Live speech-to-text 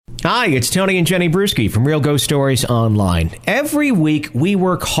Hi, it's Tony and Jenny Brewski from Real Ghost Stories Online. Every week, we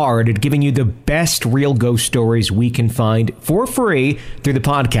work hard at giving you the best real ghost stories we can find for free through the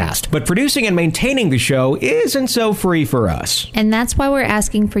podcast. But producing and maintaining the show isn't so free for us. And that's why we're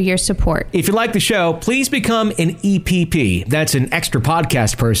asking for your support. If you like the show, please become an EPP. That's an extra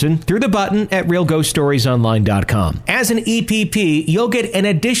podcast person through the button at realghoststoriesonline.com. As an EPP, you'll get an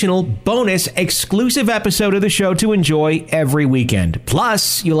additional bonus exclusive episode of the show to enjoy every weekend.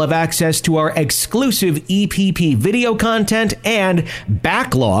 Plus, you'll have access to our exclusive EPP video content and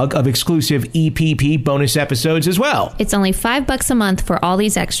backlog of exclusive EPP bonus episodes as well. It's only $5 a month for all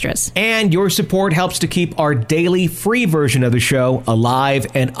these extras. And your support helps to keep our daily free version of the show alive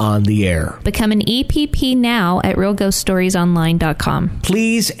and on the air. Become an EPP now at realghoststoriesonline.com.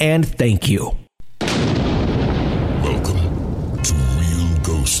 Please and thank you. Welcome to Real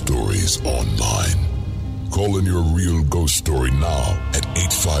Ghost Stories Online. Call in your real ghost story now at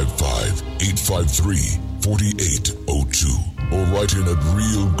 855-853-4802 or write in at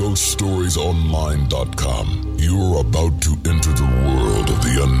realghoststoriesonline.com. You're about to enter the world of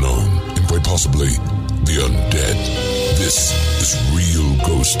the unknown and quite possibly the undead. This is Real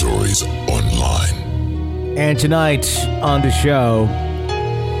Ghost Stories Online. And tonight on the show,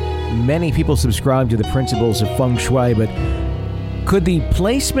 many people subscribe to the principles of feng shui, but could the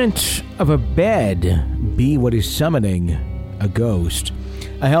placement of a bed be what is summoning a ghost?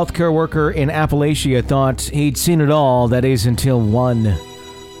 A healthcare worker in Appalachia thought he'd seen it all, that is, until one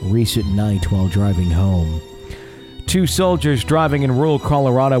recent night while driving home. Two soldiers driving in rural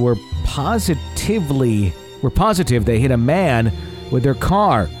Colorado were positive they hit a man with their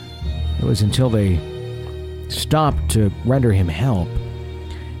car. It was until they stopped to render him help.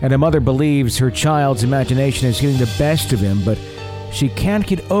 And a mother believes her child's imagination is getting the best of him, but she can't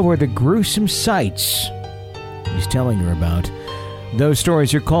get over the gruesome sights he's telling her about. Those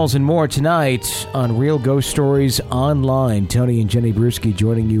stories, your calls, and more tonight on Real Ghost Stories Online. Tony and Jenny Brewski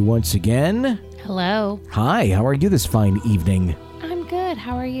joining you once again. Hello. Hi, how are you this fine evening? I'm good.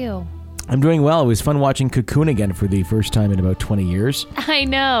 How are you? I'm doing well. It was fun watching Cocoon again for the first time in about 20 years. I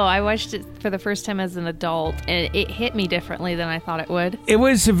know. I watched it for the first time as an adult, and it hit me differently than I thought it would. It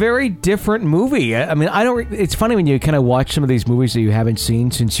was a very different movie. I mean, it's funny when you kind of watch some of these movies that you haven't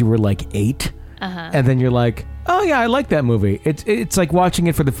seen since you were like 8, and then you're like, oh yeah, I like that movie. It's like watching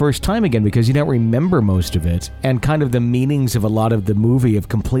it for the first time again because you don't remember most of it, and kind of the meanings of a lot of the movie have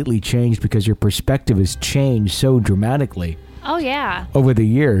completely changed because your perspective has changed so dramatically. Oh yeah. Over the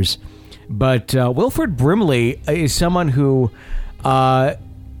years. But Wilford Brimley is someone who I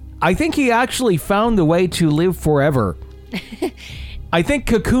think he actually found the way to live forever. I think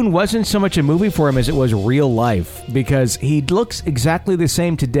Cocoon wasn't so much a movie for him as it was real life, because he looks exactly the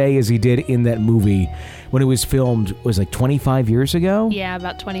same today as he did in that movie when it was filmed, was like 25 years ago? Yeah,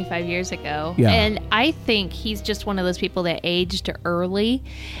 about 25 years ago. Yeah. And I think he's just one of those people that aged early.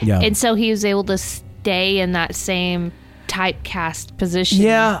 Yeah. And so he was able to stay in that same typecast position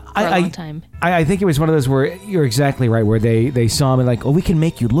for a long time. I think it was one of those where you're exactly right, where they saw him and like, oh, we can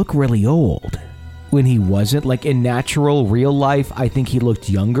make you look really old. When he wasn't. Like in natural, real life, I think he looked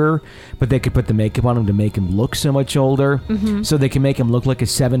younger, but they could put the makeup on him to make him look so much older. Mm-hmm. So they can make him look like a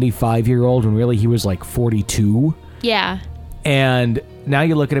 75-year-old when really he was like 42. Yeah. And now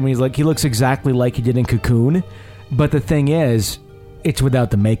you look at him and he looks exactly like he did in Cocoon. But the thing is, it's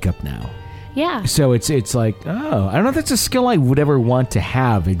without the makeup now. Yeah. So it's like, oh, I don't know if that's a skill I would ever want to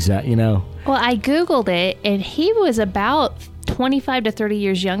have, Well, I Googled it, and he was about 25 to 30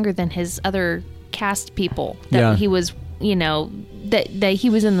 years younger than his other cast people that he was, that he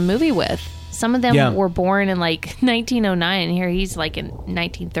was in the movie with. Some of them were born in like 1909, and here he's like in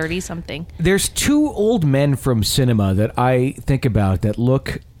 1930 something. There's two old men from cinema that I think about that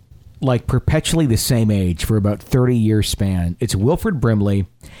look like perpetually the same age for about 30-year span. It's Wilford Brimley,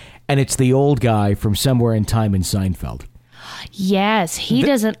 and it's the old guy from Somewhere in Time in Seinfeld. Yes, he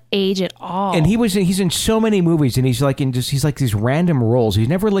doesn't age at all. And he's in so many movies, and he's like these random roles. He's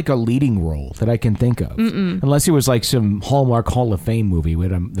never like a leading role that I can think of, unless it was like some Hallmark Hall of Fame movie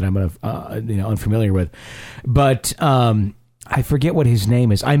that I'm unfamiliar with. But I forget what his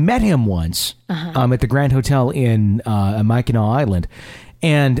name is. I met him once at the Grand Hotel in Mackinac Island,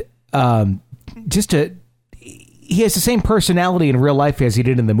 and he has the same personality in real life as he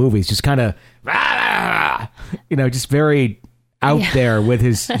did in the movies. Just kind of, just very out there with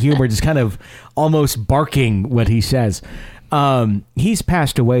his humor, just kind of almost barking what he says. He's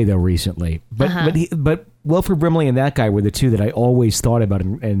passed away though recently, but Wilford Brimley and that guy were the two that I always thought about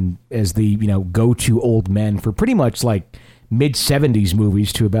and as the go-to old men for pretty much like mid-70s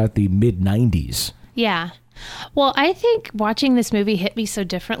movies to about the mid-90s. Yeah. Well, I think watching this movie hit me so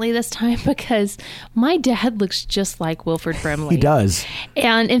differently this time because my dad looks just like Wilford Brimley. He does.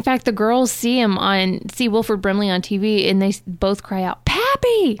 And in fact, the girls see Wilford Brimley on TV and they both cry out,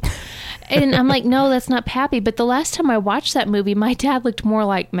 "Pappy!" And I'm like, no, that's not Pappy. But the last time I watched that movie, my dad looked more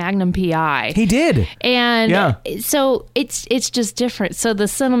like Magnum P.I. He did. And so it's just different. So the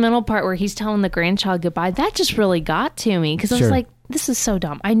sentimental part where he's telling the grandchild goodbye, that just really got to me because I was like, this is so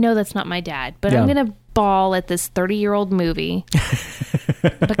dumb. I know that's not my dad, but I'm going to bawl at this 30-year-old movie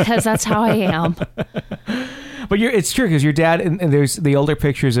because that's how I am. But it's true because your dad, and there's the older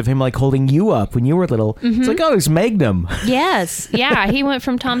pictures of him like holding you up when you were little. Mm-hmm. It's like, oh, it's Magnum. Yes. Yeah. He went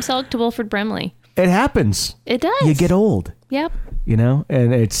from Tom Selleck to Wilford Brimley. It happens. It does. You get old. Yep. You know,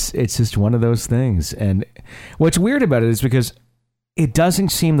 and it's just one of those things. And what's weird about it is because it doesn't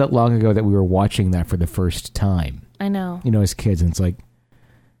seem that long ago that we were watching that for the first time. I know. You know, as kids, and it's like,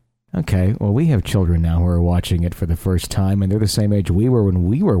 okay, well, we have children now who are watching it for the first time, and they're the same age we were when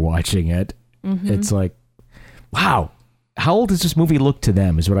we were watching it. Mm-hmm. It's like, wow, how old does this movie look to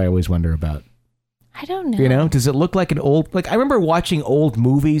them is what I always wonder about. I don't know. You know, does it look like an old, like I remember watching old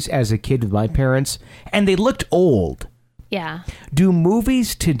movies as a kid with my parents, and they looked old. Yeah. Do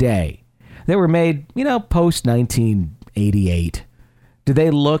movies today that were made, you know, post 1988, do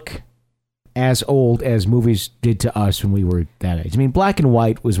they look as old as movies did to us when we were that age? I mean, black and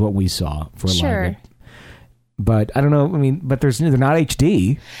white was what we saw for a lot of it. But I don't know. I mean, but they're not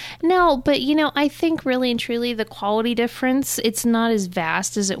HD. No, but you know, I think really and truly the quality difference, it's not as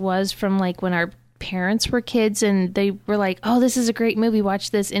vast as it was from like when our parents were kids and they were like, oh, this is a great movie,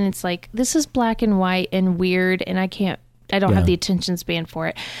 watch this. And it's like, this is black and white and weird and I don't have the attention span for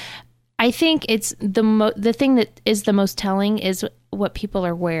it. I think it's the thing that is the most telling is what people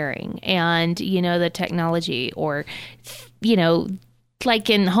are wearing and, you know, the technology or, you know,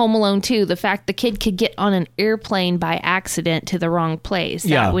 like in Home Alone 2, the fact the kid could get on an airplane by accident to the wrong place.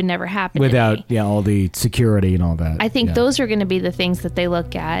 That would never happen without all the security and all that. I think those are going to be the things that they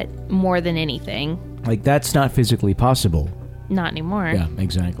look at more than anything. Like, that's not physically possible. Not anymore. Yeah,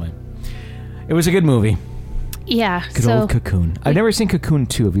 exactly. It was a good movie. Yeah. Good old Cocoon. I've never seen Cocoon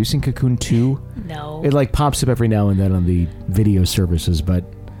 2. Have you seen Cocoon 2? No. It like pops up every now and then on the video services, but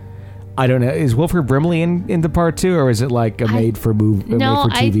I don't know. Is Wilford Brimley in the part 2, or is it like a made for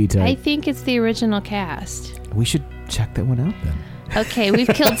TV type? I think it's the original cast. We should check that one out then. Okay, we've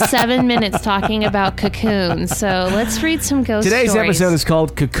killed 7 minutes talking about Cocoon, so let's read some ghost Today's stories. episode is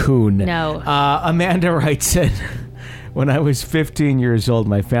called Cocoon. No. Amanda writes in, when I was 15 years old,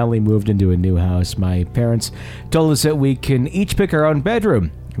 my family moved into a new house. My parents told us that we can each pick our own bedroom,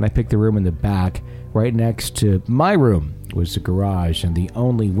 and I picked the room in the back. Right next to my room was the garage, and the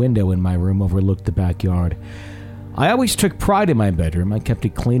only window in my room overlooked the backyard. I always took pride in my bedroom. I kept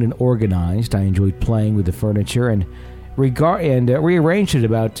it clean and organized. I enjoyed playing with the furniture and rearranged it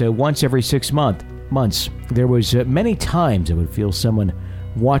about once every 6 months. There was many times I would feel someone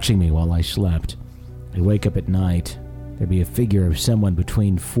watching me while I slept. I'd wake up at night. There'd be a figure of someone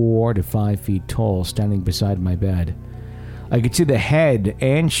between 4 to 5 feet tall standing beside my bed. I could see the head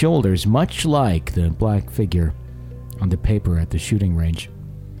and shoulders, much like the black figure on the paper at the shooting range.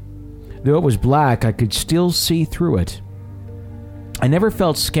 Though it was black, I could still see through it. I never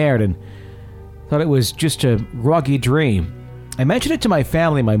felt scared and thought it was just a groggy dream. I mentioned it to my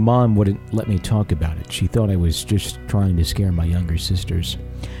family. My mom wouldn't let me talk about it. She thought I was just trying to scare my younger sisters.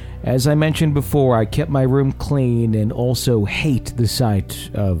 As I mentioned before, I kept my room clean and also hate the sight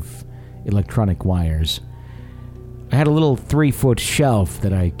of electronic wires. I had a little 3-foot shelf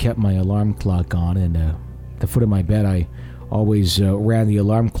that I kept my alarm clock on, and at the foot of my bed I always ran the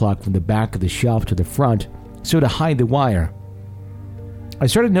alarm clock from the back of the shelf to the front, so to hide the wire. I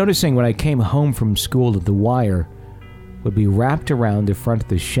started noticing when I came home from school that the wire would be wrapped around the front of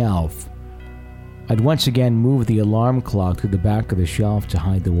the shelf. I'd once again move the alarm clock to the back of the shelf to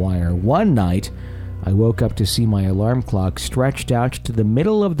hide the wire. One night, I woke up to see my alarm clock stretched out to the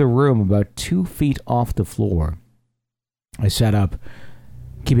middle of the room about 2 feet off the floor. I sat up,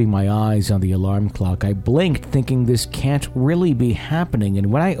 keeping my eyes on the alarm clock. I blinked, thinking this can't really be happening,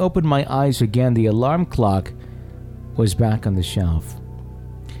 and when I opened my eyes again, the alarm clock was back on the shelf.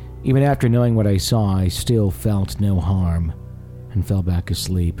 Even after knowing what I saw, I still felt no harm and fell back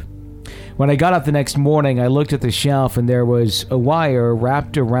asleep. When I got up the next morning, I looked at the shelf, and there was a wire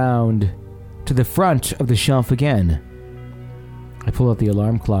wrapped around to the front of the shelf again. I pulled out the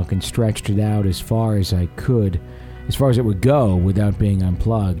alarm clock and stretched it out as far as I could, as far as it would go without being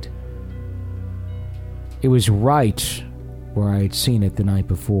unplugged. It was right where I had seen it the night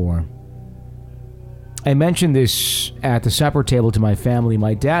before. I mentioned this at the supper table to my family.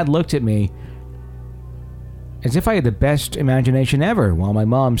 My dad looked at me as if I had the best imagination ever, while my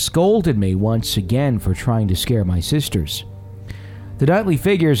mom scolded me once again for trying to scare my sisters. The nightly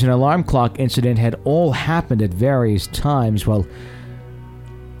figures and alarm clock incident had all happened at various times while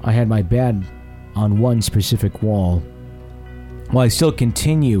I had my bed on one specific wall. While I still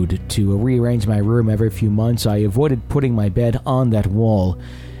continued to rearrange my room every few months, I avoided putting my bed on that wall.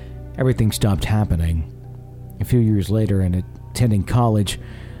 Everything stopped happening. A few years later, and attending college,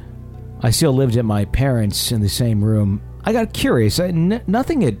 I still lived at my parents' in the same room. I got curious.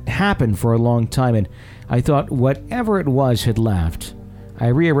 Nothing had happened for a long time, and I thought whatever it was had left. I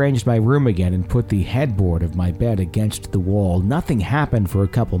rearranged my room again and put the headboard of my bed against the wall. Nothing happened for a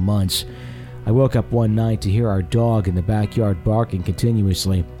couple months. I woke up one night to hear our dog in the backyard barking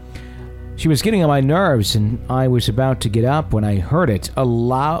continuously. She was getting on my nerves, and I was about to get up when I heard it, a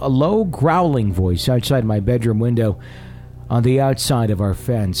low growling voice outside my bedroom window on the outside of our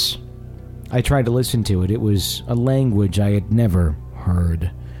fence. I tried to listen to it. It was a language I had never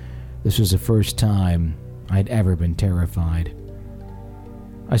heard. This was the first time I'd ever been terrified.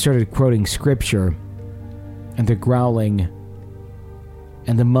 I started quoting scripture, and the growling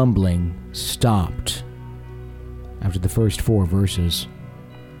and the mumbling stopped after the first 4 verses.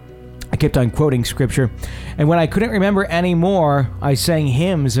 I kept on quoting scripture, and when I couldn't remember any more, I sang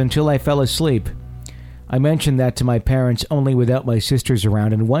hymns until I fell asleep. I mentioned that to my parents only without my sisters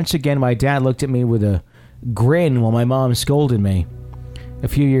around, and once again my dad looked at me with a grin while my mom scolded me. A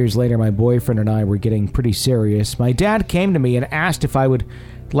few years later, my boyfriend and I were getting pretty serious. My dad came to me and asked if I would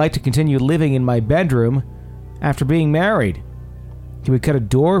like to continue living in my bedroom after being married. He would cut a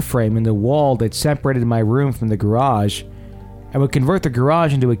door frame in the wall that separated my room from the garage and would convert the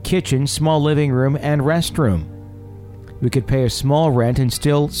garage into a kitchen, small living room, and restroom. We could pay a small rent and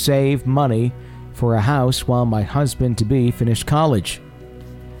still save money for a house while my husband-to-be finished college.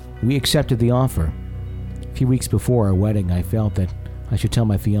 We accepted the offer. A few weeks before our wedding, I felt that I should tell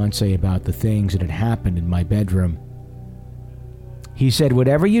my fiancé about the things that had happened in my bedroom. He said,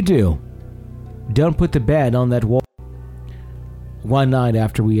 "Whatever you do, don't put the bed on that wall." One night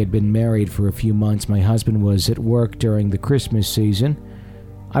after we had been married for a few months, my husband was at work during the Christmas season.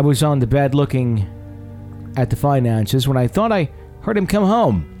 I was on the bed looking at the finances when I thought I heard him come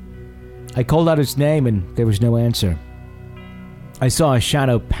home. I called out his name and there was no answer. I saw a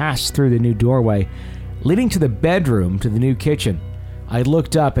shadow pass through the new doorway leading to the bedroom to the new kitchen. I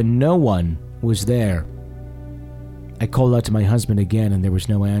looked up and no one was there. I called out to my husband again and there was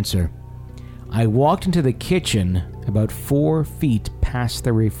no answer. I walked into the kitchen about 4 feet past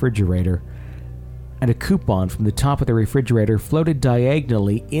the refrigerator, and a coupon from the top of the refrigerator floated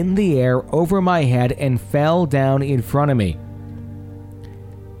diagonally in the air over my head and fell down in front of me.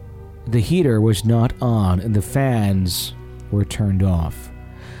 The heater was not on and the fans were turned off.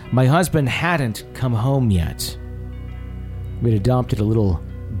 My husband hadn't come home yet. We'd adopted a little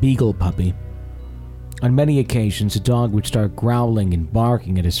beagle puppy. On many occasions, the dog would start growling and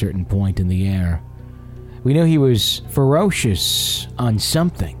barking at a certain point in the air. We knew he was ferocious on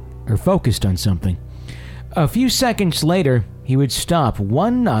something, or focused on something. A few seconds later, he would stop.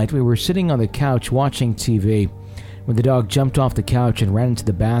 One night, we were sitting on the couch watching TV when the dog jumped off the couch and ran into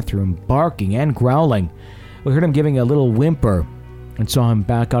the bathroom, barking and growling. We heard him giving a little whimper and saw him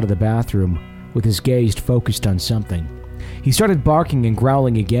back out of the bathroom with his gaze focused on something. He started barking and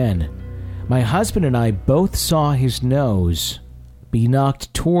growling again. My husband and I both saw his nose be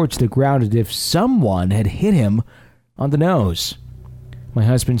knocked towards the ground as if someone had hit him on the nose. My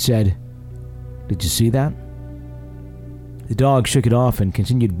husband said, "Did you see that?" The dog shook it off and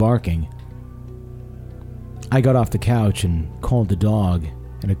continued barking. I got off the couch and called the dog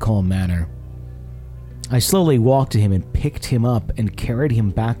in a calm manner. I slowly walked to him and picked him up and carried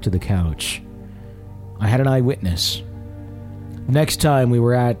him back to the couch. I had an eyewitness. The next time we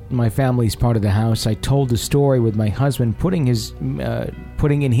were at my family's part of the house, I told the story with my husband putting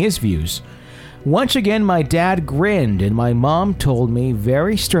in his views. Once again, my dad grinned, and my mom told me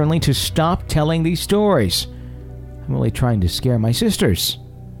very sternly to stop telling these stories. I'm only trying to scare my sisters.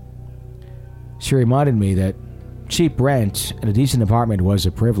 She reminded me that cheap rent and a decent apartment was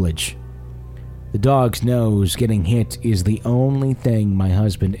a privilege. The dog's nose getting hit is the only thing my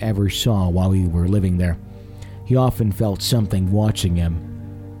husband ever saw while we were living there. He often felt something watching him,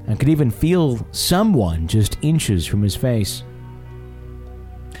 and could even feel someone just inches from his face.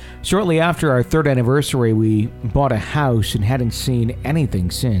 Shortly after our 3rd anniversary, we bought a house and hadn't seen anything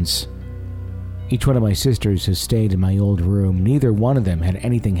since. Each one of my sisters has stayed in my old room. Neither one of them had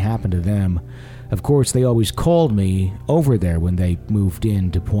anything happen to them. Of course, they always called me over there when they moved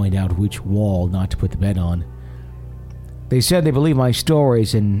in to point out which wall not to put the bed on. They said they believe my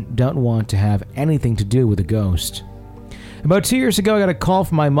stories and don't want to have anything to do with a ghost. About 2 years ago, I got a call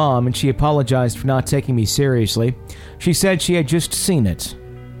from my mom, and she apologized for not taking me seriously. She said she had just seen it.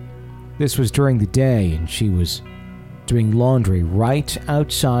 This was during the day, and she was doing laundry right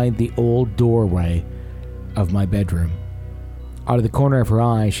outside the old doorway of my bedroom. Out of the corner of her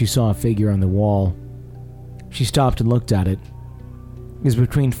eye, she saw a figure on the wall. She stopped and looked at it. It was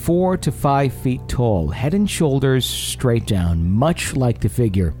between 4 to 5 feet tall, head and shoulders straight down, much like the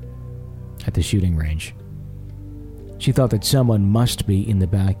figure at the shooting range. She thought that someone must be in the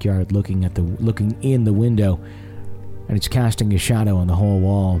backyard looking in the window, and it's casting a shadow on the whole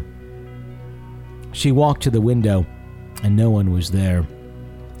wall. She walked to the window, and no one was there.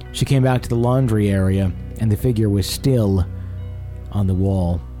 She came back to the laundry area, and the figure was still on the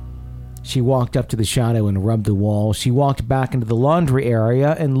wall. She walked up to the shadow and rubbed the wall. She walked back into the laundry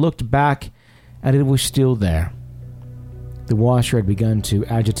area and looked back, and it was still there. The washer had begun to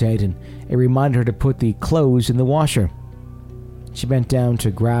agitate, and it reminded her to put the clothes in the washer. She bent down to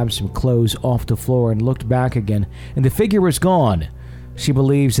grab some clothes off the floor and looked back again, and the figure was gone. She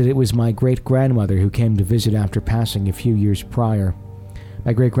believes that it was my great-grandmother who came to visit after passing a few years prior.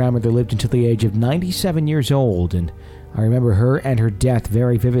 My great-grandmother lived until the age of 97 years old, and I remember her and her death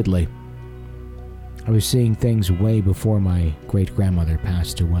very vividly. I was seeing things way before my great-grandmother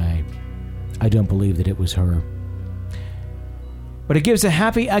passed away. I don't believe that it was her. But it gives a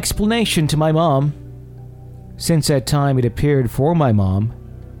happy explanation to my mom. Since that time it appeared for my mom,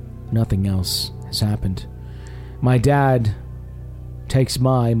 nothing else has happened. My dad takes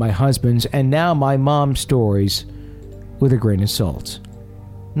my husband's, and now my mom's stories with a grain of salt.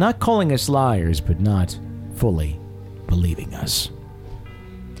 Not calling us liars, but not fully believing us.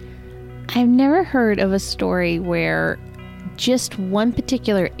 I've never heard of a story where just one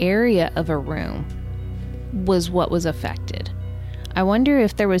particular area of a room was what was affected. I wonder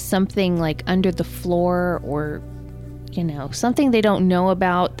if there was something like under the floor or, something they don't know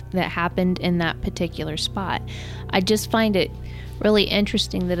about that happened in that particular spot. I just find it really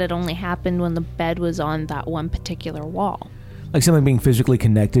interesting that it only happened when the bed was on that one particular wall. Like something being physically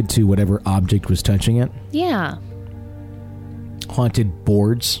connected to whatever object was touching it? Yeah. Haunted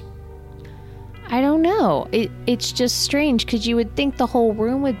boards? I don't know. It's just strange because you would think the whole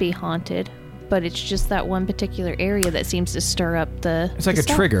room would be haunted, but it's just that one particular area that seems to stir up the... It's like a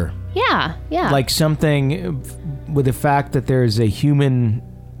trigger. Yeah. Like something with the fact that there's a human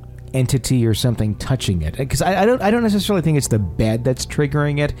entity or something touching it. Because I don't necessarily think it's the bed that's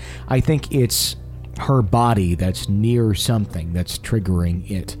triggering it. I think it's her body that's near something that's triggering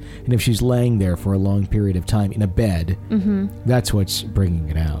it. And if she's laying there for a long period of time in a bed, that's what's bringing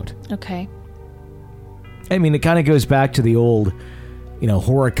it out. Okay. I mean, it kind of goes back to the old,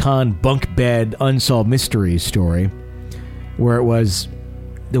 Horicon bunk bed unsolved mysteries story, where it was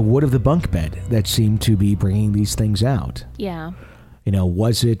the wood of the bunk bed that seemed to be bringing these things out. Yeah.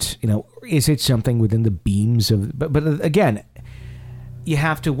 Was it, is it something within the beams of... But again, you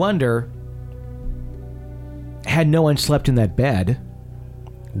have to wonder, had no one slept in that bed,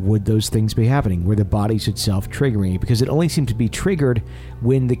 would those things be happening? Were the bodies itself triggering it? Because it only seemed to be triggered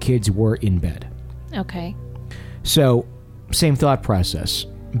when the kids were in bed. Okay. So, same thought process.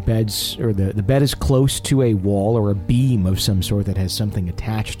 Beds, or the bed is close to a wall or a beam of some sort that has something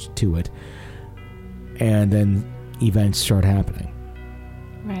attached to it. And then events start happening.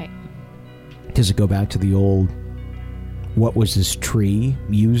 Right. Does it go back to the old, what was this tree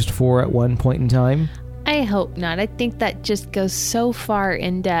used for at one point in time? I hope not. I think that just goes so far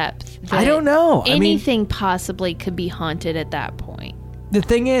in depth that I don't know. Anything possibly could be haunted at that point. The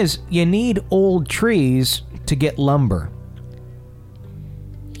thing is, you need old trees to get lumber.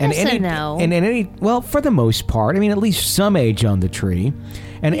 Yes and no. Well, for the most part. at least some age on the tree.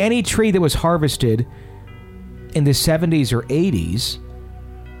 And any tree that was harvested in the 70s or 80s,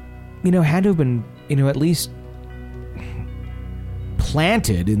 had to have been, at least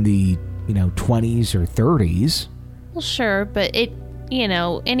planted in the, 20s or 30s. Well, sure, but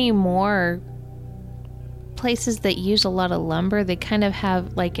anymore... places that use a lot of lumber, they kind of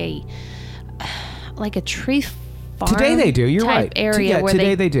have like a tree farm. Today they do. You're right. Area where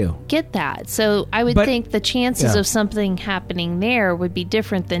today they do get that. So I would think the chances of something happening there would be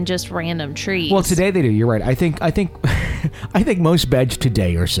different than just random trees. Well, today they do. You're right. I think I think most beds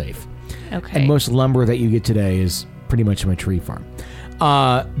today are safe. Okay. And most lumber that you get today is pretty much from a tree farm.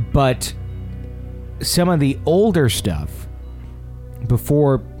 But some of the older stuff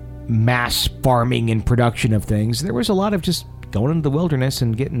before mass farming and production of things, there was a lot of just going into the wilderness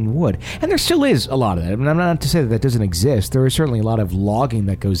and getting wood. And there still is a lot of that. I mean, I'm not to say that doesn't exist. There is certainly a lot of logging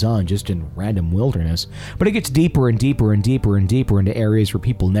that goes on just in random wilderness. But it gets deeper and deeper and deeper and deeper into areas where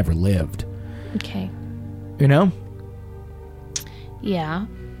people never lived. Okay. You know? Yeah.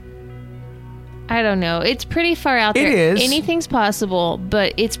 I don't know. It's pretty far out there. It is. Anything's possible,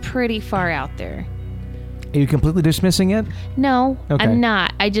 but it's pretty far out there. Are you completely dismissing it? No, okay. I'm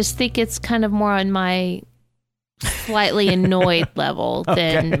not. I just think it's kind of more on my slightly annoyed level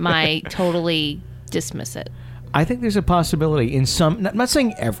than my totally dismiss it. I think there's a possibility in some, I'm not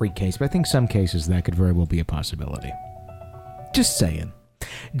saying every case, but I think some cases that could very well be a possibility. Just saying.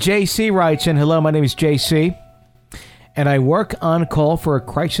 JC writes in, hello, my name is JC, and I work on call for a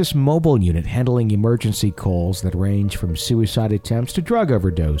crisis mobile unit handling emergency calls that range from suicide attempts to drug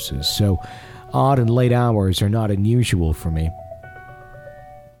overdoses. So odd and late hours are not unusual for me.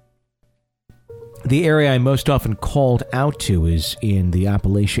 The area I'm most often called out to is in the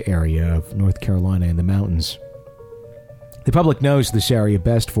Appalachia area of North Carolina in the mountains. The public knows this area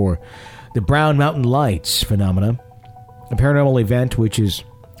best for the Brown Mountain Lights phenomena, a paranormal event which is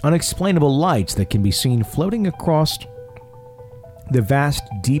unexplainable lights that can be seen floating across the vast,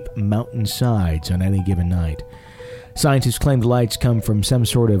 deep mountain sides on any given night. Scientists claim the lights come from some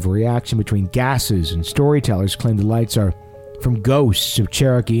sort of reaction between gases, and storytellers claim the lights are from ghosts of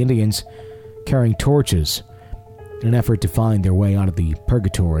Cherokee Indians carrying torches in an effort to find their way out of the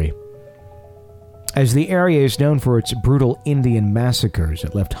purgatory. As the area is known for its brutal Indian massacres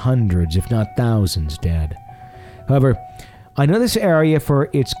that left hundreds, if not thousands, dead. However, I know this area for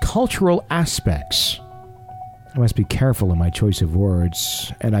its cultural aspects. I must be careful in my choice of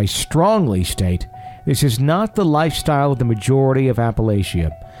words, and I strongly state this is not the lifestyle of the majority of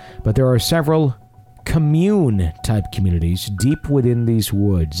Appalachia, but there are several commune-type communities deep within these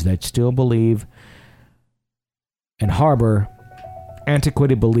woods that still believe and harbor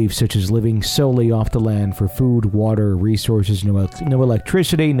antiquated beliefs such as living solely off the land for food, water, resources, no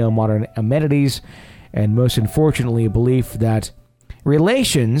electricity, no modern amenities, and most unfortunately a belief that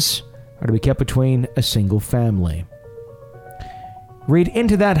relations are to be kept between a single family. Read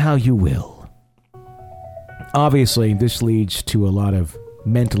into that how you will. Obviously, this leads to a lot of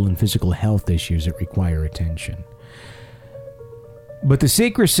mental and physical health issues that require attention. But the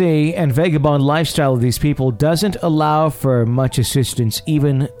secrecy and vagabond lifestyle of these people doesn't allow for much assistance,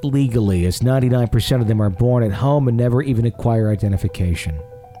 even legally, as 99% of them are born at home and never even acquire identification.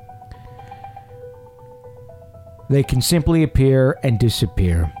 They can simply appear and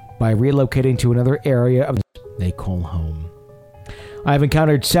disappear by relocating to another area of they call home. I have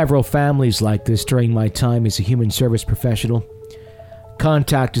encountered several families like this during my time as a human service professional.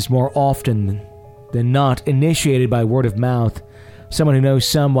 Contact is more often than not initiated by word of mouth. Someone who knows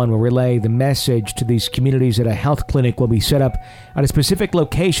someone will relay the message to these communities that a health clinic will be set up at a specific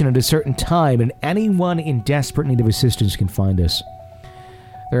location at a certain time, and anyone in desperate need of assistance can find us.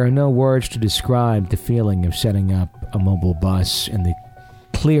 There are no words to describe the feeling of setting up a mobile bus in the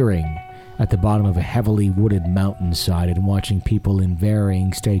clearing at the bottom of a heavily wooded mountainside and watching people in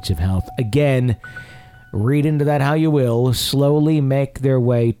varying states of health, again, read into that how you will, slowly make their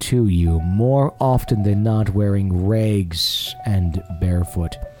way to you, more often than not wearing rags and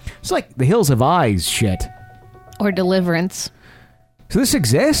barefoot. It's like the Hills of Eyes shit. Or Deliverance. So this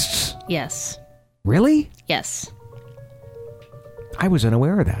exists? Yes. Really? Yes. I was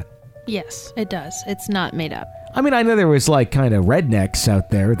unaware of that. Yes, it does. It's not made up. I mean, I know there was like kind of rednecks out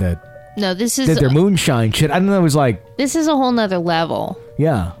there that no, this is did their moonshine shit. I don't know. It was like this is a whole nother level.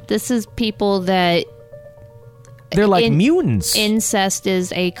 Yeah, this is people that they're like mutants. Incest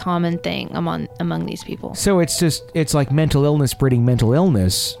is a common thing among these people. So it's like mental illness breeding mental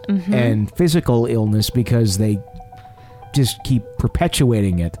illness and physical illness because they just keep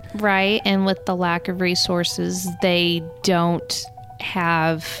perpetuating it. Right, and with the lack of resources, they don't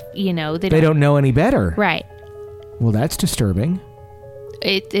have, they don't know any better. Right. Well, that's disturbing.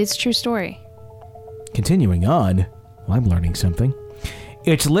 It's a true story. Continuing on, well, I'm learning something.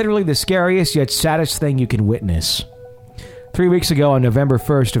 It's literally the scariest yet saddest thing you can witness. 3 weeks ago on November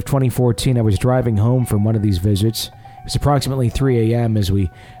 1st of 2014, I was driving home from one of these visits. It was approximately 3 a.m. as we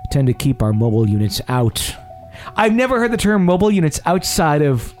tend to keep our mobile units out. I've never heard the term mobile units outside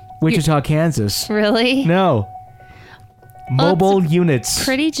of Wichita, Kansas. Really? No. Mobile units.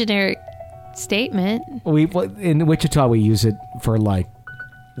 Pretty generic statement. In Wichita, we use it for like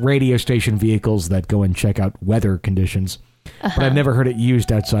radio station vehicles that go and check out weather conditions. But I've never heard it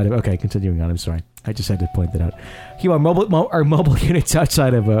used outside of... Okay, continuing on. I'm sorry. I just had to point that out. Keep our mobile units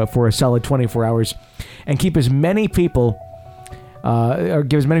outside of for a solid 24 hours and keep as many people... or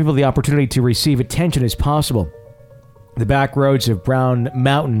give as many people the opportunity to receive attention as possible. The back roads of Brown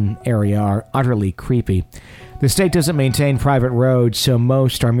Mountain area are utterly creepy. The state doesn't maintain private roads, so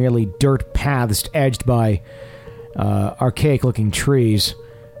most are merely dirt paths edged by archaic-looking trees.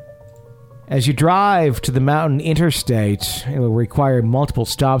 As you drive to the mountain interstate, it will require multiple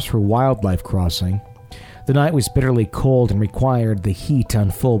stops for wildlife crossing. The night was bitterly cold and required the heat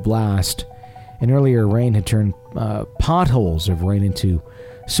on full blast. An earlier rain had turned potholes of rain into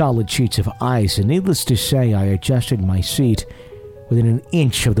solid sheets of ice, and needless to say, I adjusted my seat within an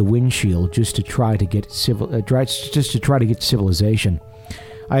inch of the windshield just to try to get civilization.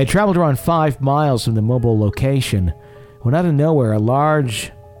 I had traveled around 5 miles from the mobile location when out of nowhere a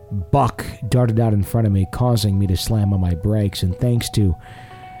large buck darted out in front of me, causing me to slam on my brakes, and thanks to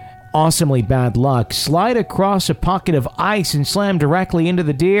awesomely bad luck, slide across a pocket of ice and slam directly into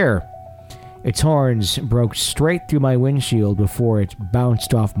the deer. Its horns broke straight through my windshield before it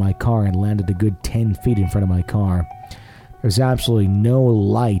bounced off my car and landed a good 10 feet in front of my car. There's absolutely no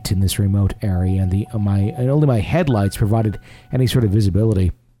light in this remote area, and only my headlights provided any sort of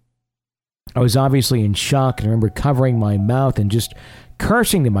visibility. I was obviously in shock, and I remember covering my mouth and just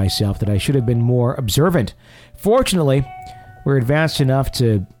cursing to myself that I should have been more observant. Fortunately, we're advanced enough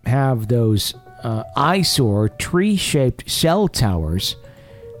to have those eyesore tree-shaped cell towers,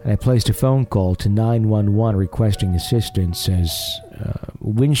 and I placed a phone call to 911 requesting assistance as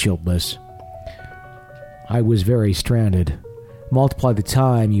windshieldless. I was very stranded. Multiply the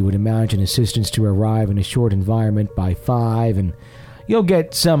time you would imagine assistance to arrive in a short environment by 5, and you'll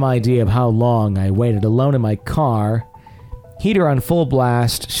get some idea of how long I waited alone in my car, heater on full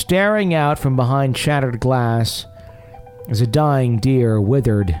blast, staring out from behind shattered glass as a dying deer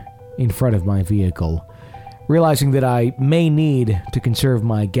withered in front of my vehicle. Realizing that I may need to conserve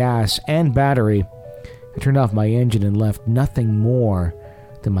my gas and battery, I turned off my engine and left nothing more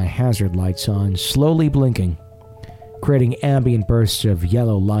than my hazard lights on, slowly blinking, creating ambient bursts of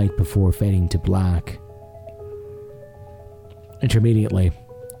yellow light before fading to black. Intermediately,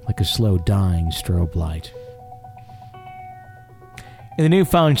 like a slow dying strobe light. In the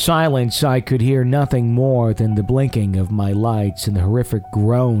newfound silence, I could hear nothing more than the blinking of my lights and the horrific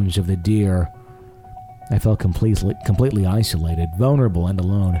groans of the deer. I felt completely isolated, vulnerable, and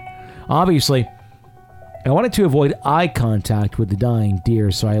alone. Obviously, I wanted to avoid eye contact with the dying deer,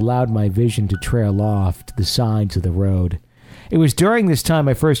 so I allowed my vision to trail off to the sides of the road. It was during this time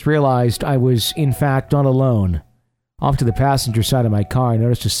I first realized I was, in fact, not alone. Off to the passenger side of my car, I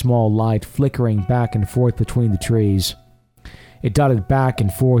noticed a small light flickering back and forth between the trees. It dotted back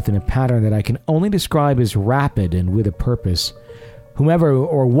and forth in a pattern that I can only describe as rapid and with a purpose. Whomever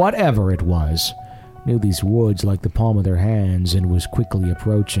or whatever it was knew these woods like the palm of their hands and was quickly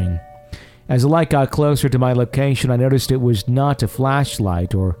approaching. As the light got closer to my location, I noticed it was not a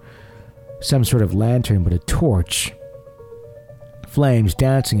flashlight or some sort of lantern, but a torch. Flames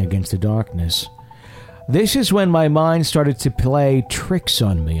dancing against the darkness. This is when my mind started to play tricks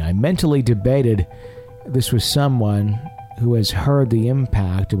on me. I mentally debated if this was someone who has heard the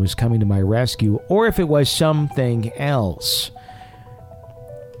impact and was coming to my rescue, or if it was something else.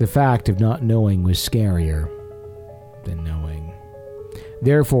 The fact of not knowing was scarier than knowing.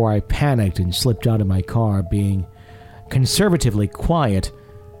 Therefore, I panicked and slipped out of my car, being conservatively quiet.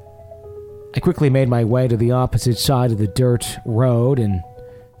 I quickly made my way to the opposite side of the dirt road and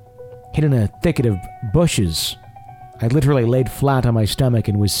hid in a thicket of bushes. I literally laid flat on my stomach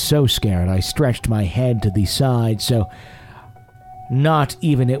and was so scared I stretched my head to the side so not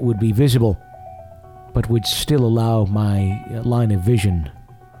even it would be visible, but would still allow my line of vision.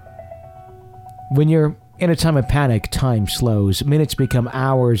 When you're in a time of panic, time slows. Minutes become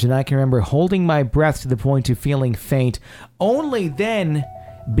hours, and I can remember holding my breath to the point of feeling faint, only then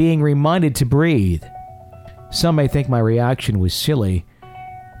being reminded to breathe. Some may think my reaction was silly,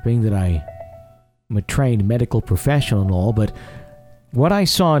 being that I'm a trained medical professional and all, but what I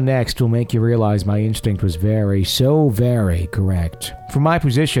saw next will make you realize my instinct was so very correct. From my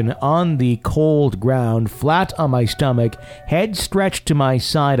position on the cold ground, flat on my stomach, head stretched to my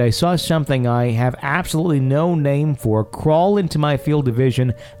side, I saw something I have absolutely no name for crawl into my field of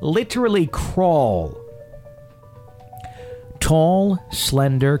vision, literally crawl. Tall,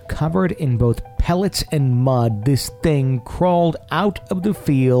 slender, covered in both pellets and mud, this thing crawled out of the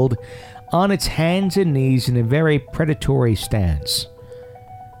field on its hands and knees in a very predatory stance.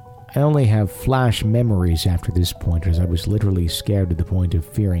 I only have flash memories after this point, as I was literally scared to the point of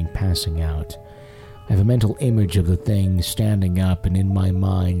fearing passing out. I have a mental image of the thing standing up and in my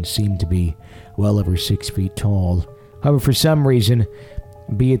mind seemed to be well over 6 feet tall. However, for some reason,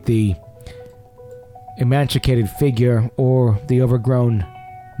 be it the emaciated figure or the overgrown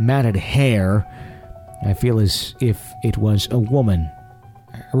matted hair, I feel as if it was a woman.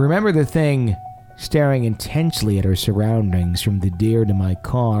 I remember the thing staring intensely at her surroundings, from the deer to my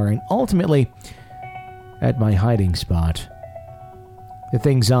car, and ultimately at my hiding spot. The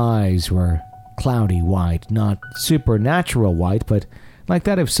thing's eyes were cloudy white, not supernatural white, but like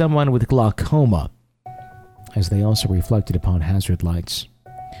that of someone with glaucoma, as they also reflected upon hazard lights.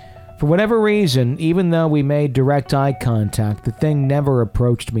 For whatever reason, even though we made direct eye contact, the thing never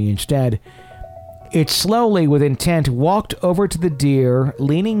approached me. Instead, it slowly, with intent, walked over to the deer,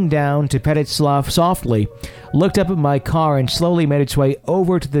 leaning down to pet it softly, looked up at my car, and slowly made its way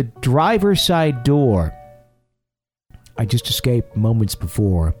over to the driver's side door. I just escaped moments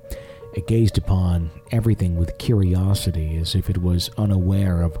before. It gazed upon everything with curiosity, as if it was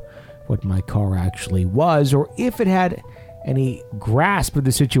unaware of what my car actually was, or if it had any grasp of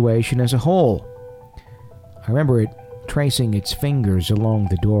the situation as a whole. I remember it tracing its fingers along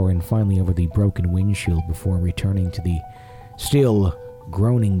the door and finally over the broken windshield before returning to the still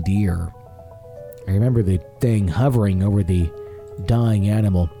groaning deer. I remember the thing hovering over the dying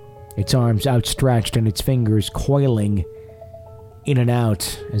animal, its arms outstretched and its fingers coiling in and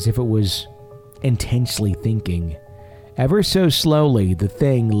out as if it was intensely thinking. Ever so slowly, the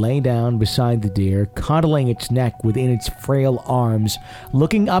thing lay down beside the deer, coddling its neck within its frail arms,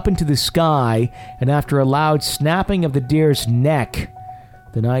 looking up into the sky, and after a loud snapping of the deer's neck,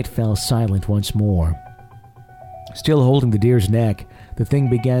 the night fell silent once more. Still holding the deer's neck, the thing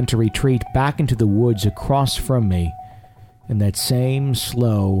began to retreat back into the woods across from me, in that same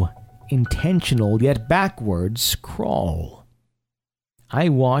slow, intentional, yet backwards crawl. I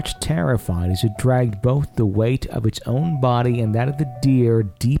watched, terrified, as it dragged both the weight of its own body and that of the deer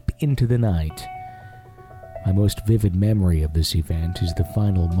deep into the night. My most vivid memory of this event is the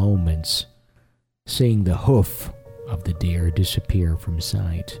final moments, seeing the hoof of the deer disappear from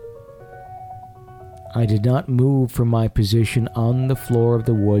sight. I did not move from my position on the floor of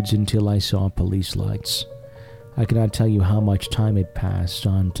the woods until I saw police lights. I cannot tell you how much time had passed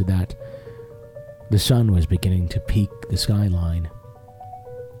on to that. The sun was beginning to peak the skyline.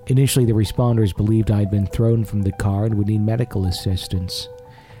 Initially, the responders believed I had been thrown from the car and would need medical assistance.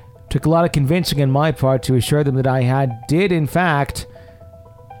 It took a lot of convincing on my part to assure them that I did in fact,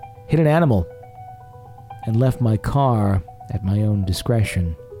 hit an animal and left my car at my own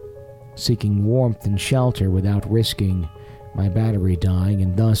discretion, seeking warmth and shelter without risking my battery dying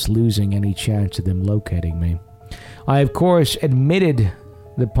and thus losing any chance of them locating me. I, of course, admitted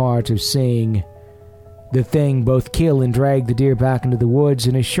the part of seeing the thing both kill and drag the deer back into the woods,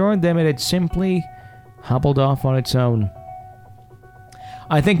 and assured them it had simply hobbled off on its own.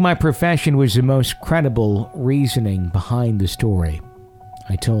 I think my profession was the most credible reasoning behind the story,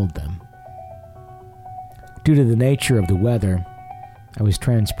 I told them. Due to the nature of the weather, I was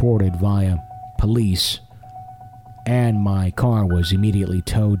transported via police, and my car was immediately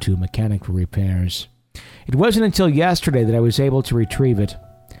towed to a mechanic for repairs. It wasn't until yesterday that I was able to retrieve it.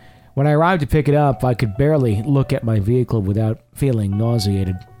 When I arrived to pick it up, I could barely look at my vehicle without feeling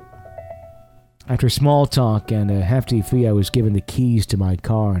nauseated. After small talk and a hefty fee, I was given the keys to my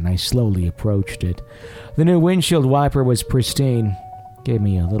car, and I slowly approached it. The new windshield wiper was pristine. Gave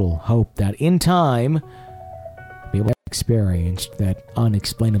me a little hope that, in time, I'd be able to experience that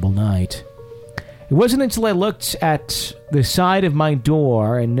unexplainable night. It wasn't until I looked at the side of my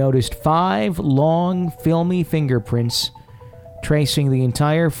door and noticed 5 long, filmy fingerprints tracing the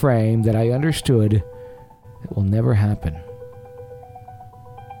entire frame that I understood it will never happen.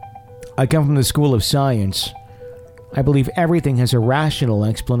 I come from the School of Science. I believe everything has a rational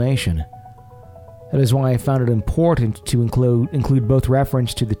explanation. That is why I found it important to include both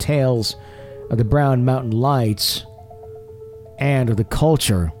reference to the tales of the Brown Mountain Lights and of the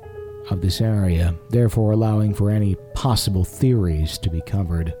culture of this area, therefore allowing for any possible theories to be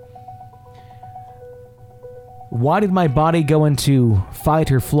covered. Why did my body go into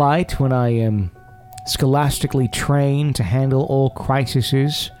fight or flight when I am scholastically trained to handle all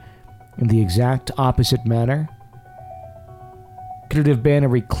crises in the exact opposite manner? Could it have been a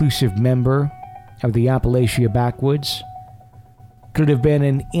reclusive member of the Appalachia backwoods? Could it have been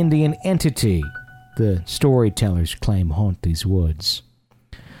an Indian entity the storytellers claim haunt these woods?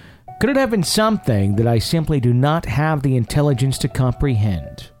 Could it have been something that I simply do not have the intelligence to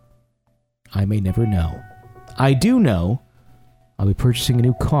comprehend? I may never know. I do know I'll be purchasing a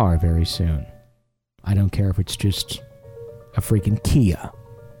new car very soon. I don't care if it's just a freaking Kia.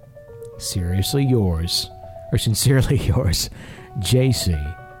 Seriously yours, or sincerely yours, JC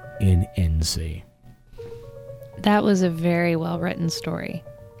in NC. That was a very well-written story.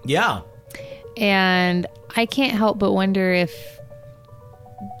 Yeah. And I can't help but wonder if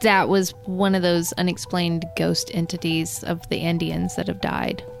that was one of those unexplained ghost entities of the Indians that have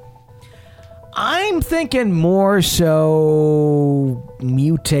died. I'm thinking more so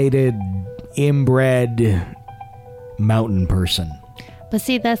mutated, inbred mountain person. But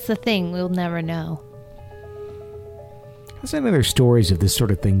see, that's the thing. We'll never know. There's any other stories of this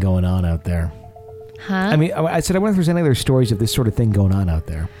sort of thing going on out there? Huh? I mean, I said I wonder if there's any other stories of this sort of thing going on out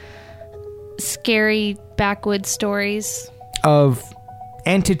there. Scary backwoods stories. Of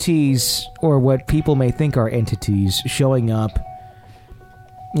entities, or what people may think are entities, showing up,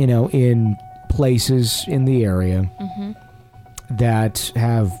 in places in the area that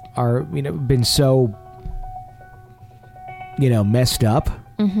are been so messed up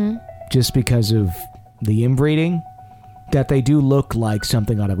just because of the inbreeding that they do look like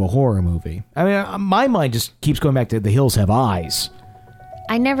something out of a horror movie. I mean, my mind just keeps going back to The Hills Have Eyes.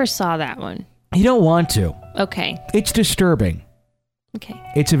 I never saw that one. You don't want to. Okay. It's disturbing. Okay.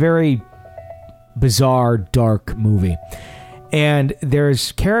 It's a very bizarre, dark movie. And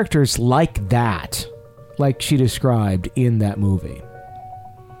there's characters like that, like she described in that movie.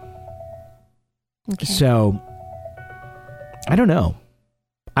 Okay. So, I don't know.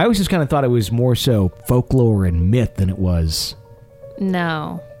 I always just kind of thought it was more so folklore and myth than it was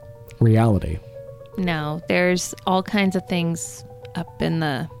reality. No, there's all kinds of things up in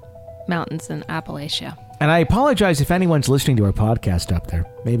the mountains in Appalachia. And I apologize if anyone's listening to our podcast up there.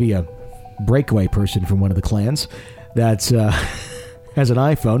 Maybe a breakaway person from one of the clans that's has an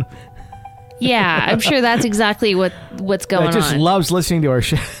iPhone. Yeah, I'm sure that's exactly what's going on. That just loves listening to our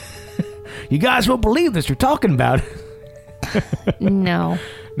show. You guys won't believe this we're talking about. No.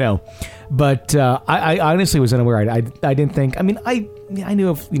 But I honestly was unaware. I didn't think. I mean, I knew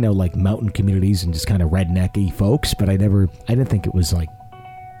of like mountain communities and just kind of rednecky folks, but I didn't think it was like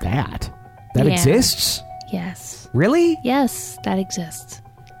that. That exists? Yes. Really? Yes, that exists.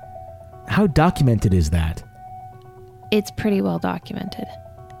 How documented is that? It's pretty well documented.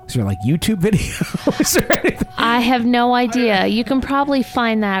 Is there like YouTube videos or anything? I have no idea. You can probably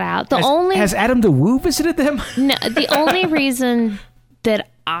find that out. Has Adam the Woo visited them? No, the only reason that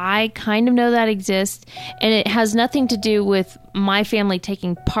I kind of know that exists, and it has nothing to do with my family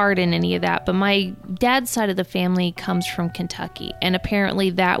taking part in any of that, but my dad's side of the family comes from Kentucky, and apparently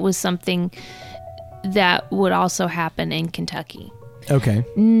that was something that would also happen in Kentucky. Okay.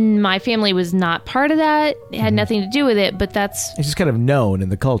 My family was not part of that. It had nothing to do with it, but it's just kind of known in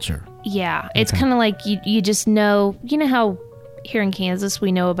the culture. Yeah. It's kind of like you just know, how here in Kansas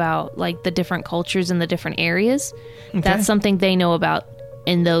we know about like the different cultures in the different areas. Okay. That's something they know about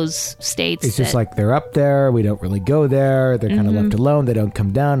in those states. It's just like they're up there. We don't really go there. They're kind of left alone. They don't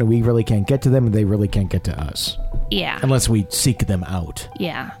come down and we really can't get to them and they really can't get to us. Yeah. Unless we seek them out.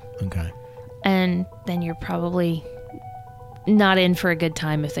 Yeah. Okay. And then you're probably not in for a good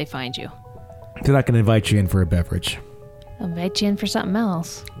time if they find you. They're not going to invite you in for a beverage. They'll invite you in for something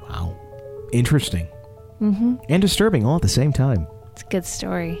else. Wow. Interesting. And disturbing all at the same time. It's a good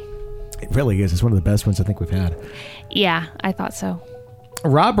story. It really is. It's one of the best ones I think we've had. Yeah, I thought so.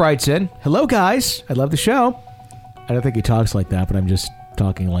 Rob writes in, hello guys, I love the show. I don't think he talks like that, but I'm just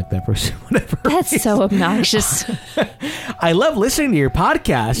talking like that for whatever That's reason. So obnoxious. I love listening to your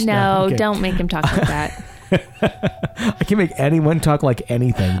podcast. No, okay. Don't make him talk like that. I can make anyone talk like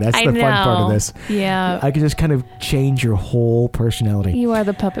anything. That's the fun part of this. Yeah. I can just kind of change your whole personality. You are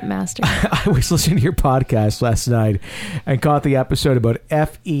the puppet master. I was listening to your podcast last night and caught the episode about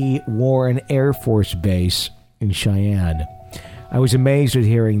F.E. Warren Air Force Base in Cheyenne. I was amazed at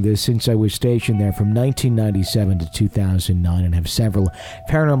hearing this since I was stationed there from 1997 to 2009 and have several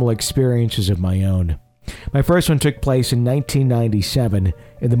paranormal experiences of my own. My first one took place in 1997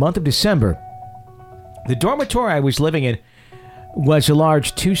 in the month of December. The dormitory I was living in was a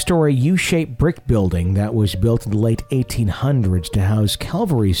large 2-story U-shaped brick building that was built in the late 1800s to house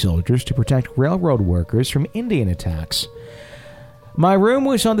cavalry soldiers to protect railroad workers from Indian attacks. My room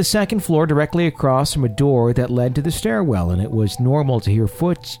was on the second floor directly across from a door that led to the stairwell, and it was normal to hear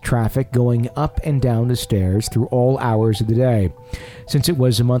foot traffic going up and down the stairs through all hours of the day. Since it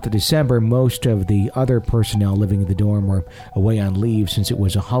was the month of December, most of the other personnel living in the dorm were away on leave since it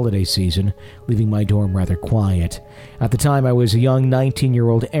was a holiday season, leaving my dorm rather quiet. At the time, I was a young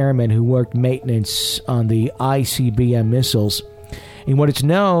 19-year-old airman who worked maintenance on the ICBM missiles in what is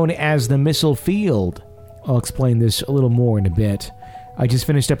known as the missile field. I'll explain this a little more in a bit. I just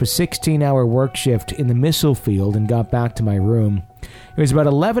finished up a 16-hour work shift in the missile field and got back to my room. It was about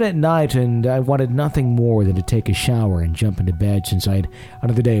 11 at night, and I wanted nothing more than to take a shower and jump into bed since I had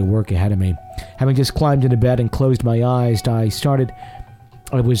another day of work ahead of me. Having just climbed into bed and closed my eyes, I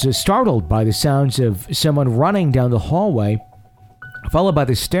was startled by the sounds of someone running down the hallway followed by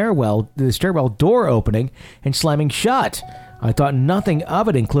the stairwell door opening and slamming shut. I thought nothing of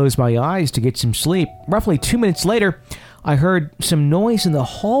it and closed my eyes to get some sleep. Roughly 2 minutes later, I heard some noise in the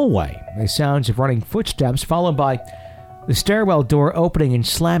hallway, the sounds of running footsteps, followed by the stairwell door opening and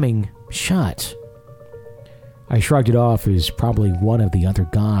slamming shut. I shrugged it off as probably one of the other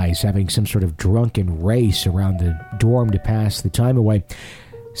guys having some sort of drunken race around the dorm to pass the time away,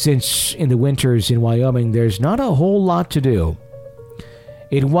 since in the winters in Wyoming there's not a whole lot to do.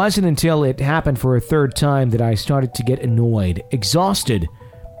 It wasn't until it happened for a third time that I started to get annoyed, exhausted.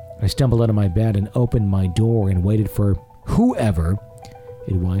 I stumbled out of my bed and opened my door and waited for whoever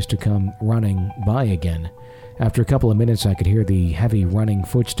it was to come running by again. After a couple of minutes, I could hear the heavy running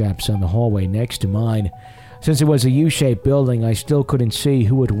footsteps on the hallway next to mine. Since it was a U-shaped building, I still couldn't see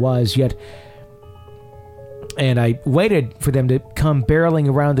who it was yet, and I waited for them to come barreling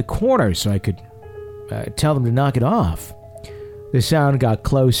around the corner so I could tell them to knock it off. The sound got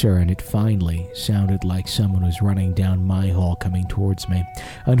closer, and it finally sounded like someone was running down my hall coming towards me.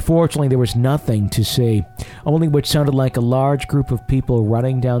 Unfortunately, there was nothing to see, only what sounded like a large group of people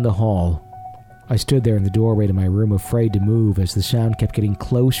running down the hall. I stood there in the doorway to my room, afraid to move as the sound kept getting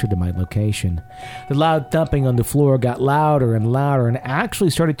closer to my location. The loud thumping on the floor got louder and louder and actually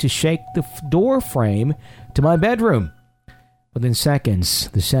started to shake the door frame to my bedroom. Within seconds,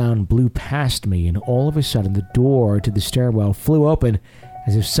 the sound blew past me, and all of a sudden the door to the stairwell flew open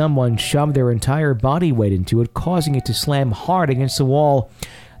as if someone shoved their entire body weight into it, causing it to slam hard against the wall.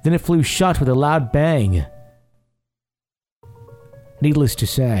 Then it flew shut with a loud bang. Needless to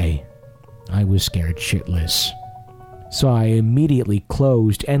say, I was scared shitless. So I immediately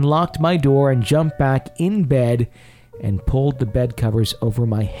closed and locked my door and jumped back in bed and pulled the bed covers over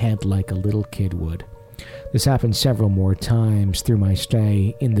my head like a little kid would. This happened several more times through my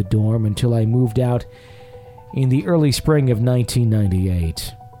stay in the dorm until I moved out in the early spring of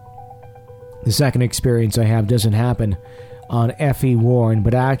 1998. The second experience I have doesn't happen on F.E. Warren,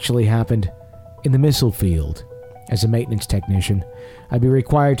 but actually happened in the missile field. As a maintenance technician, I'd be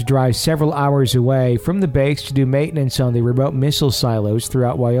required to drive several hours away from the base to do maintenance on the remote missile silos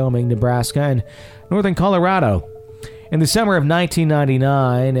throughout Wyoming, Nebraska, and northern Colorado. In the summer of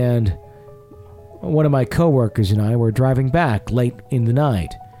 1999, and one of my coworkers and I were driving back late in the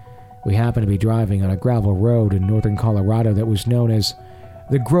night. We happened to be driving on a gravel road in northern Colorado that was known as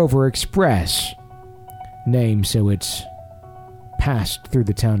the Grover Express, named so it's passed through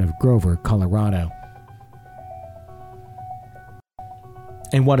the town of Grover, Colorado,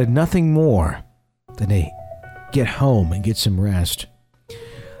 and wanted nothing more than to get home and get some rest.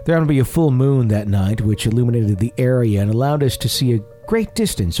 There happened to be a full moon that night, which illuminated the area and allowed us to see a great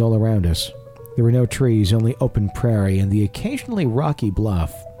distance all around us. There were no trees, only open prairie and the occasionally rocky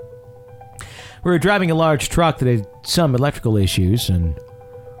bluff. We were driving a large truck that had some electrical issues, and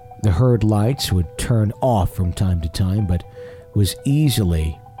the herd lights would turn off from time to time, but was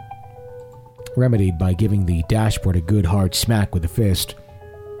easily remedied by giving the dashboard a good hard smack with a fist.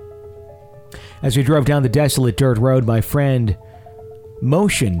 As we drove down the desolate dirt road, my friend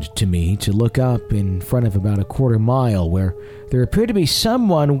motioned to me to look up in front of about a quarter mile where there appeared to be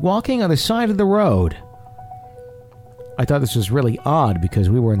someone walking on the side of the road. I thought this was really odd because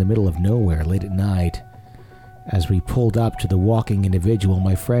we were in the middle of nowhere late at night. As we pulled up to the walking individual,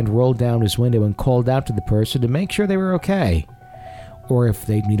 my friend rolled down his window and called out to the person to make sure they were okay, or if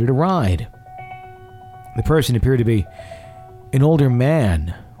they needed a ride. The person appeared to be an older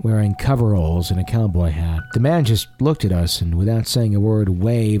man wearing coveralls and a cowboy hat. The man just looked at us and, without saying a word,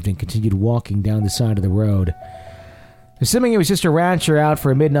 waved and continued walking down the side of the road. Assuming it was just a rancher out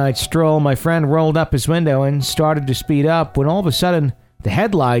for a midnight stroll, my friend rolled up his window and started to speed up when all of a sudden the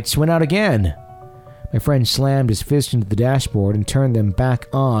headlights went out again. My friend slammed his fist into the dashboard and turned them back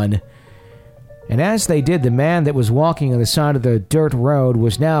on. And as they did, the man that was walking on the side of the dirt road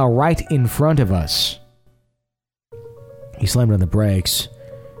was now right in front of us. He slammed on the brakes.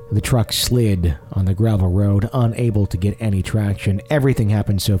 The truck slid on the gravel road, unable to get any traction. Everything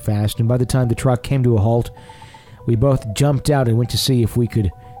happened so fast, and by the time the truck came to a halt, we both jumped out and went to see if we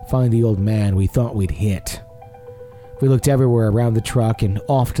could find the old man we thought we'd hit. We looked everywhere around the truck and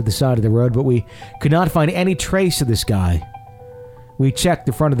off to the side of the road, but we could not find any trace of this guy. We checked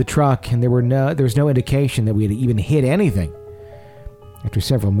the front of the truck, and there was no indication that we had even hit anything. After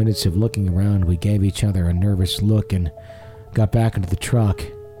several minutes of looking around, we gave each other a nervous look and got back into the truck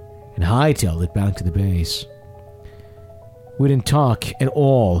and hightailed it back to the base. We didn't talk at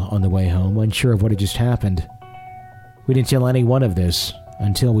all on the way home, unsure of what had just happened. We didn't tell anyone of this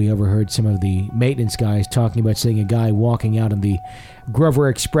until we overheard some of the maintenance guys talking about seeing a guy walking out on the Grover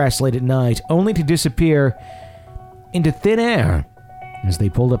Express late at night, only to disappear into thin air as they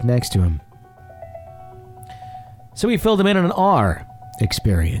pulled up next to him. So we filled him in on an R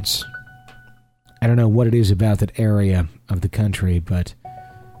experience. I don't know what it is about that area of the country, but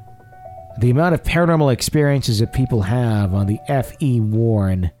the amount of paranormal experiences that people have on the F.E.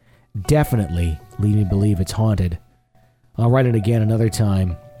 Warren definitely lead me to believe it's haunted. I'll write it again another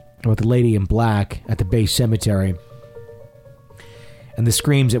time about the lady in black at the base cemetery and the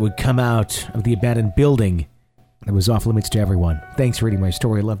screams that would come out of the abandoned building that was off limits to everyone. Thanks for reading my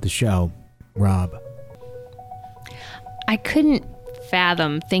story. Love the show. Rob. I couldn't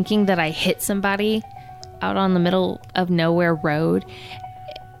fathom thinking that I hit somebody out on the middle of nowhere road,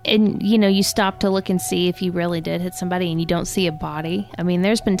 and you stop to look and see if you really did hit somebody and you don't see a body. I mean,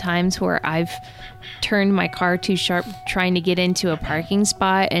 there's been times where I've turned my car too sharp trying to get into a parking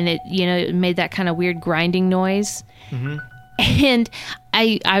spot, and it made that kind of weird grinding noise. Mm-hmm. And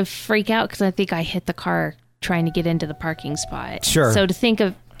I freak out because I think I hit the car trying to get into the parking spot. Sure. So to think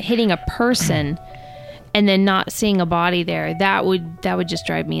of hitting a person and then not seeing a body there, that would just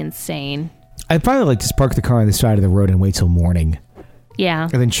drive me insane. I'd probably like to park the car on the side of the road and wait till morning. Yeah.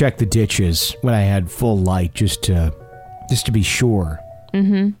 And then check the ditches when I had full light just to be sure.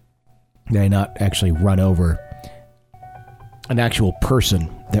 Mm-hmm. That I not actually run over an actual person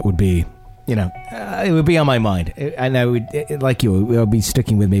that would be, it would be on my mind. And I would, like you, it would be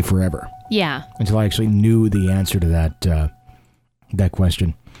sticking with me forever. Yeah. Until I actually knew the answer to that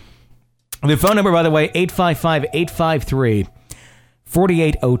question. The phone number, by the way,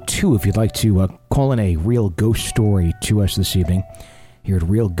 855-853-4802 if you'd like to call in a real ghost story to us this evening here at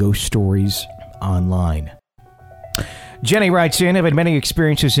Real Ghost Stories Online. Jenny writes in, I've had many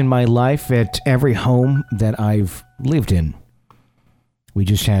experiences in my life at every home that I've lived in. We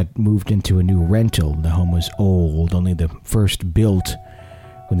just had moved into a new rental. The home was old, only the first built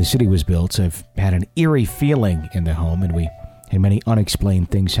when the city was built. So I've had an eerie feeling in the home, and we had many unexplained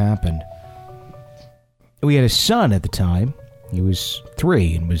things happen. We had a son at the time. He was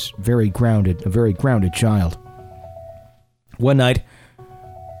 3 and was a very grounded child. One night,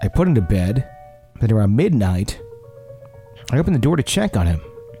 I put him to bed. Then around midnight, I opened the door to check on him.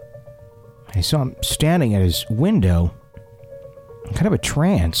 I saw him standing at his window, in kind of a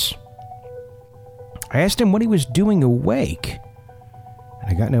trance. I asked him what he was doing awake, and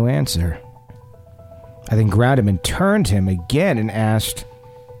I got no answer. I then grabbed him and turned him again and asked,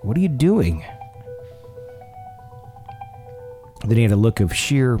 "What are you doing?" Then he had a look of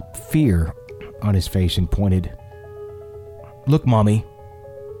sheer fear on his face and pointed, "Look, Mommy,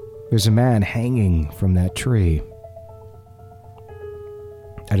 there's a man hanging from that tree."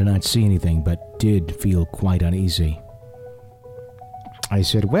 I did not see anything, but did feel quite uneasy. I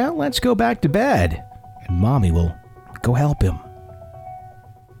said, "Well, let's go back to bed, and Mommy will go help him."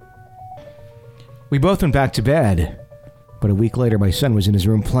 We both went back to bed, but a week later my son was in his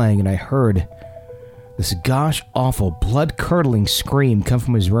room playing, and I heard this gosh-awful, blood-curdling scream come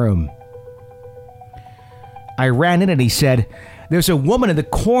from his room. I ran in and he said, "There's a woman in the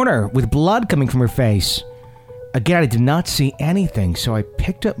corner with blood coming from her face." Again, I did not see anything, so I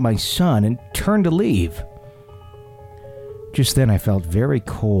picked up my son and turned to leave. Just then I felt very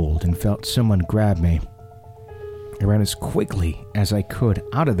cold and felt someone grab me. I ran as quickly as I could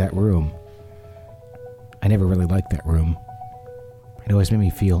out of that room. I never really liked that room. It always made me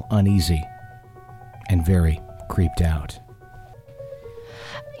feel uneasy and very creeped out.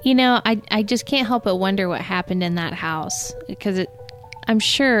 I just can't help but wonder what happened in that house, because I'm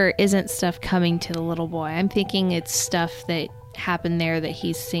sure isn't stuff coming to the little boy. I'm thinking it's stuff that happened there that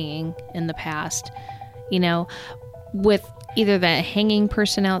he's seeing in the past, with either that hanging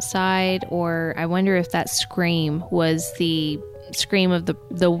person outside, or I wonder if that scream was the scream of the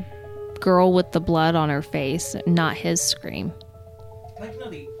girl with the blood on her face, not his scream.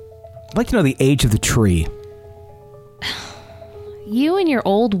 I'd like to know the age of the tree. You and your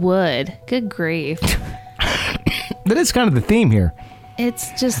old wood. Good grief. That is kind of the theme here.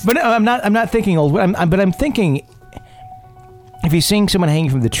 It's just... But I'm not thinking old wood. I'm thinking, if you're seeing someone hanging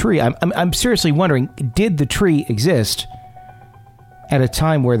from the tree, I'm seriously wondering, did the tree exist at a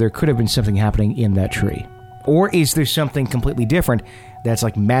time where there could have been something happening in that tree? Or is there something completely different that's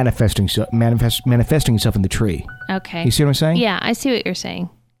like manifesting itself in the tree? Okay. You see what I'm saying? Yeah, I see what you're saying.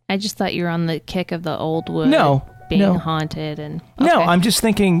 I just thought you were on the kick of the old wood being haunted. And okay. No, I'm just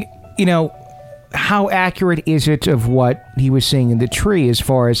thinking, how accurate is it of what he was seeing in the tree, as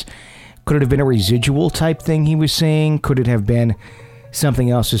far as, could it have been a residual type thing he was seeing? Could it have been something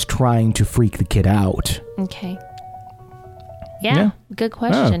else is trying to freak the kid out? Okay. Yeah. Good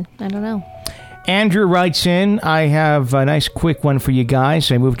question. I don't know. Andrew writes in, I have a nice quick one for you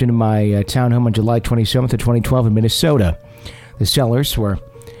guys. I moved into my townhome on July 27th of 2012 in Minnesota. The sellers were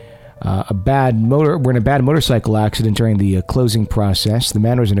in a bad motorcycle accident during the closing process. The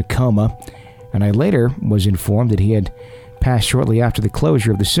man was in a coma, and I later was informed that he had passed shortly after the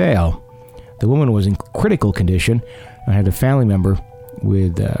closure of the sale. The woman was in critical condition and had a family member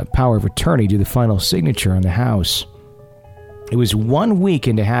with power of attorney do the final signature on the house. It was 1 week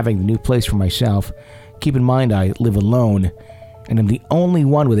into having the new place for myself. Keep in mind I live alone, and I'm the only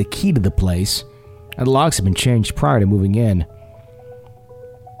one with a key to the place, and the locks have been changed prior to moving in.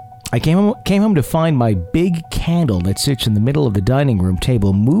 I came home to find my big candle that sits in the middle of the dining room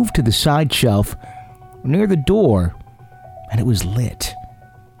table moved to the side shelf near the door, and it was lit.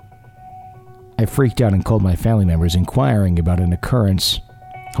 I freaked out and called my family members, inquiring about an occurrence,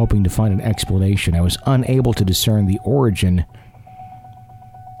 hoping to find an explanation. I was unable to discern the origin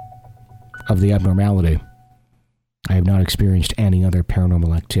of the abnormality. I have not experienced any other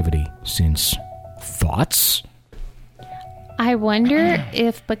paranormal activity since. Thoughts? I wonder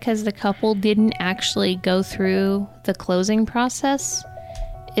if because the couple didn't actually go through the closing process,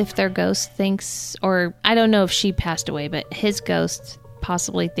 if their ghost thinks, or I don't know if she passed away, but his ghost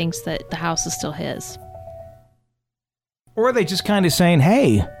possibly thinks that the house is still his. Or are they just kind of saying,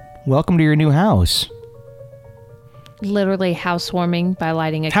 hey, welcome to your new house? Literally housewarming by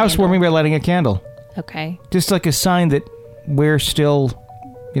lighting a candle. Housewarming by lighting a candle. Okay. Just like a sign that we're still,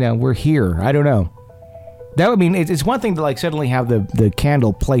 we're here. I don't know. That would mean it's one thing to like suddenly have the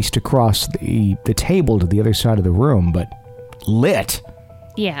candle placed across the table to the other side of the room, but lit.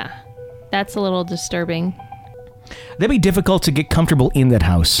 Yeah, that's a little disturbing. That'd be difficult to get comfortable in that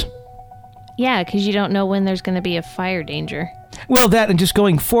house. Yeah, because you don't know when there's going to be a fire danger. Well, that and just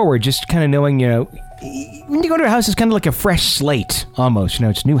going forward, just kind of knowing, when you go to a house, it's kind of like a fresh slate, almost.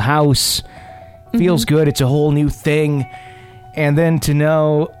 It's a new house, feels good, it's a whole new thing. And then to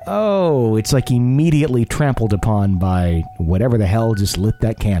know, it's like immediately trampled upon by whatever the hell just lit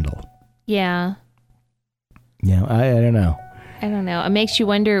that candle. Yeah. Yeah, I don't know. I don't know. It makes you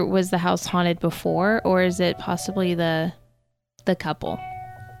wonder, was the house haunted before, or is it possibly the couple?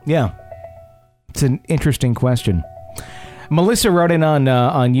 Yeah. It's an interesting question. Melissa wrote in on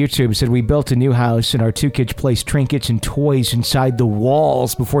YouTube, said, we built a new house and our two kids placed trinkets and toys inside the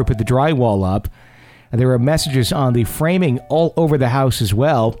walls before we put the drywall up. And there were messages on the framing all over the house as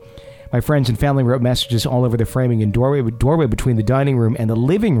well. My friends and family wrote messages all over the framing and doorway between the dining room and the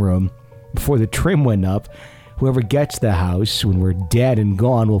living room before the trim went up. Whoever gets the house, when we're dead and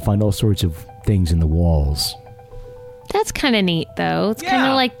gone, will find all sorts of things in the walls. That's kind of neat, though. It's kind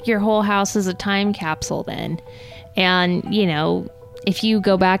of like your whole house is a time capsule then. And, if you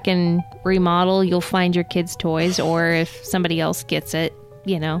go back and remodel, you'll find your kids' toys, or if somebody else gets it,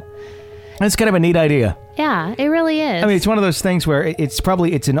 That's kind of a neat idea. Yeah, it really is. I mean, it's one of those things where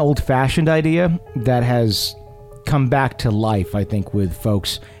it's an old-fashioned idea that has come back to life, I think, with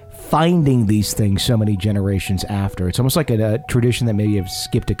folks finding these things so many generations after. It's almost like a tradition that maybe have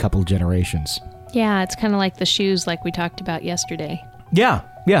skipped a couple generations. Yeah, it's kind of like the shoes like we talked about yesterday. Yeah,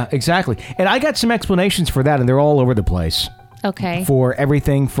 exactly. And I got some explanations for that, and they're all over the place. Okay. For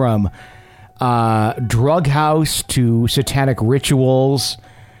everything from drug house to satanic rituals.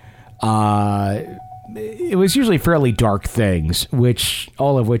 It was usually fairly dark things,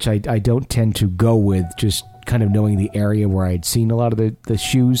 all of which I don't tend to go with, just kind of knowing the area where I'd seen a lot of the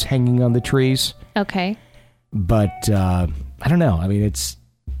shoes hanging on the trees. Okay. But I don't know. I mean, it's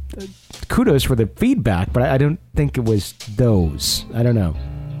kudos for the feedback, but I don't think it was those. I don't know.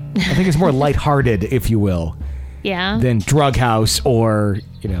 I think it's more lighthearted, if you will. Yeah. Than drug house or,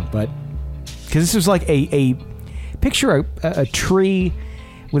 but because this was like a picture a tree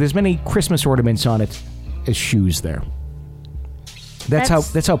with as many Christmas ornaments on it as shoes there.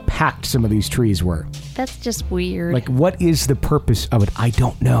 That's how packed some of these trees were. That's just weird. Like, what is the purpose of it? I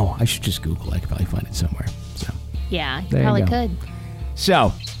don't know. I should just Google it. I could probably find it somewhere. So yeah, you probably could.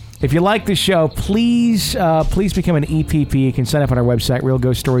 So, if you like the show, please become an EPP. You can sign up on our website,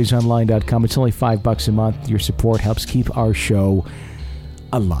 realghoststoriesonline.com. It's only $5 a month. Your support helps keep our show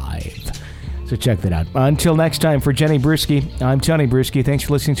alive. So check that out. Until next time, for Jenny Brewski, I'm Tony Brewski. Thanks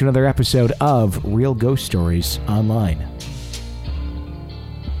for listening to another episode of Real Ghost Stories Online.